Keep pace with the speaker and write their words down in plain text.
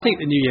I think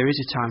the new year is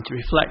a time to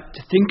reflect,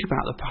 to think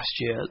about the past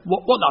year,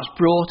 what that's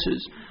brought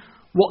us,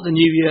 what the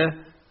new year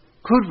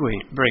could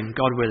bring,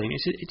 God willing.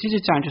 It is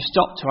a time to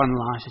stop, to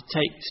analyse, to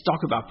take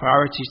stock of our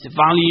priorities, the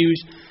values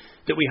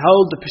that we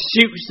hold, the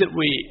pursuits that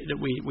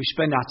we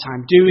spend our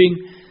time doing,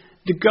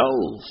 the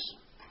goals.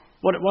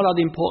 What are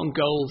the important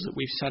goals that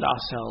we've set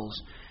ourselves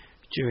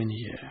during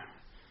the year?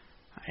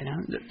 You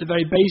know, the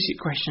very basic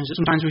questions that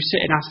sometimes we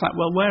sit and ask, like,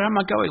 well, where am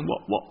I going?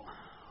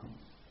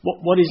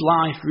 What is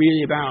life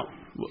really about?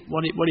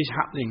 What is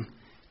happening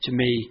to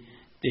me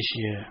this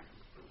year?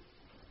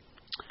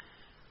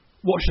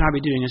 What should I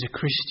be doing as a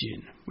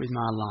Christian with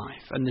my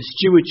life and the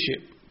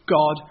stewardship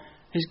God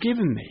has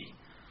given me?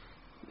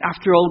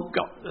 After all,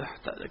 God,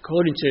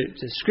 according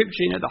to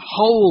Scripture, you know, the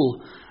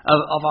whole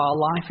of our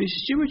life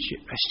is stewardship.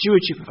 A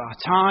stewardship of our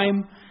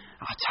time,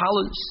 our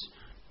talents,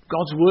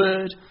 God's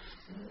Word.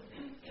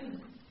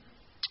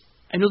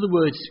 In other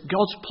words,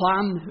 God's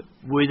plan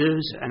with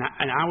us and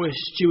our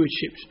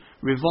stewardships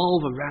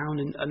revolve around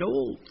and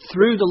all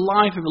through the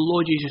life of the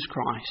Lord Jesus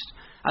Christ.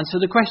 And so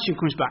the question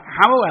comes back,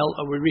 how else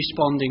are we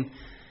responding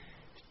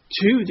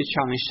to the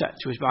challenge set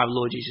to us by the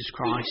Lord Jesus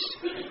Christ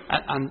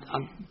and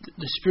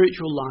the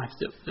spiritual life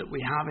that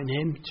we have in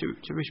Him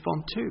to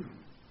respond to?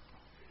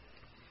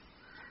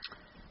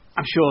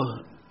 I'm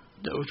sure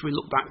that as we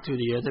look back through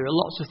the year, there are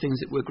lots of things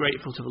that we're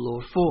grateful to the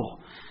Lord for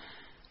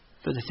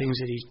the things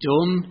that He's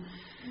done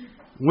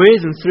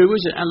with and through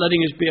us and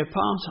letting us be a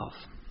part of.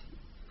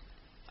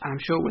 I'm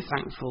sure we're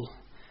thankful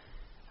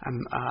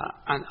and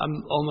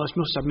almost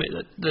must admit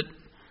that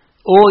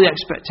all the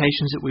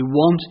expectations that we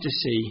wanted to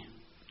see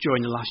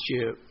during the last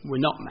year were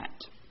not met.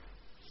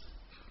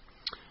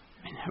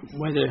 I mean,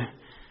 whether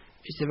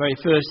it's the very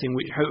first thing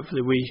which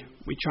hopefully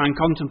we try and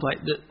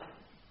contemplate, that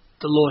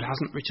the Lord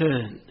hasn't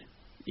returned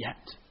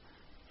yet.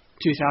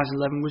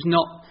 2011 was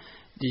not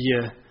the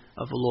year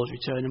of the Lord's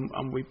return,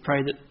 and we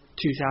pray that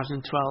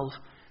 2012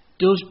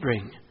 does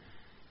bring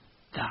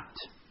that.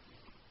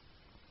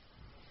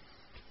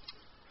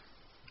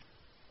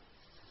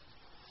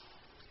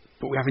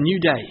 But we have a new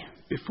day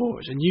before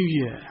us, a new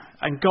year,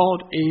 and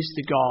God is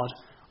the God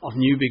of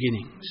new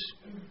beginnings.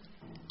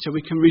 So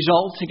we can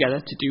resolve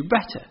together to do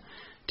better,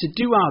 to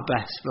do our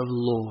best for the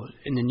Lord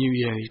in the new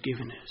year He's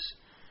given us,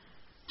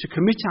 to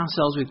commit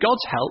ourselves with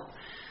God's help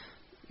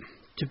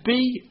to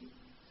be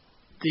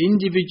the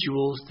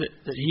individuals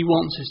that He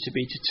wants us to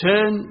be, to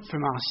turn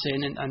from our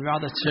sin and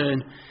rather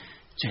turn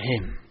to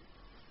Him.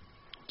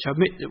 To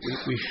admit that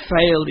we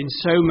failed in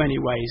so many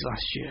ways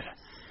last year.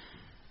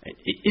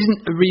 It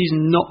isn't a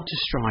reason not to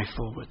strive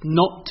forward,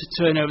 not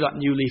to turn over that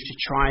new leaf, to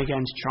try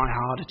again, to try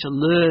harder, to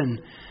learn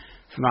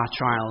from our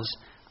trials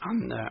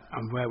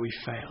and where we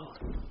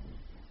failed.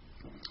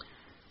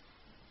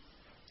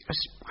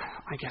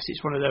 I guess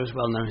it's one of those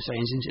well-known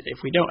sayings, isn't it? If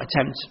we don't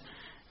attempt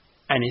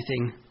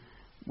anything,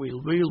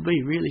 we'll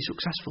be really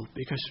successful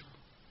because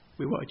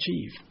we won't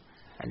achieve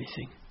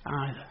anything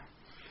either.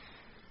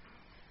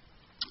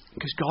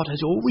 Because God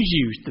has always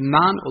used the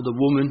man or the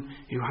woman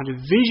who had a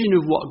vision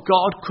of what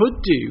God could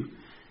do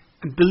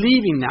and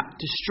believing that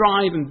to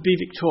strive and be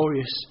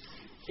victorious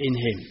in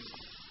Him.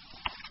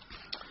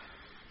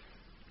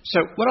 So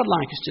what I'd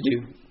like us to do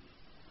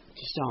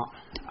to start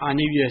our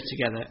new year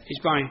together is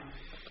by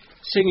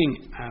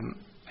singing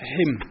a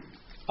hymn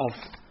of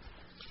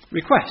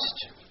request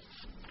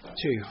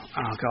to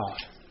our God.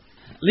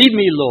 Lead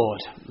me,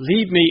 Lord,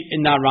 lead me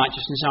in thy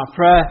righteousness. Our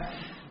prayer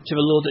to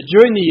the Lord that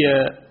during the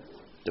year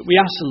that we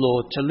ask the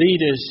Lord to lead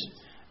us,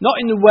 not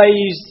in the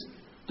ways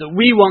that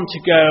we want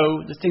to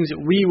go, the things that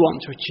we want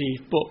to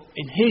achieve, but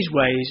in His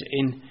ways,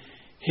 in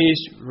His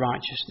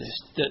righteousness.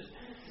 That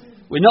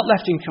we're not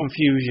left in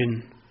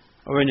confusion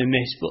or in a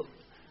mist, but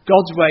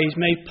God's ways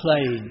made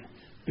plain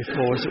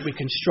before us, that we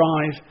can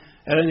strive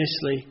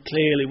earnestly,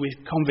 clearly,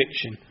 with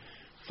conviction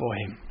for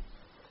Him.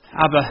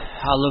 Abba,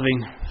 our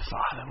loving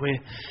Father,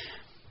 we're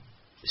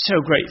so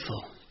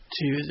grateful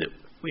to you that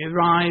we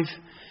arrive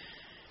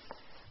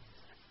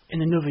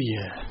in another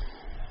year.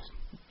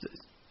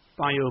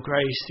 By your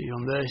grace, through your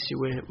mercy,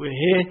 we're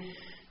here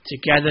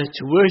together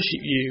to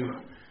worship you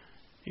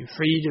in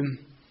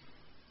freedom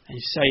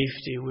and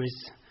safety,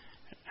 with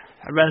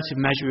a relative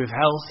measure of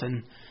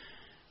health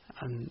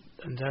and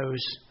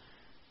those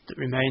that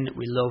remain that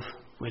we love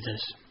with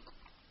us.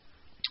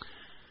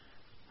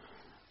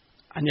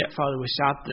 And yet, Father, we're sad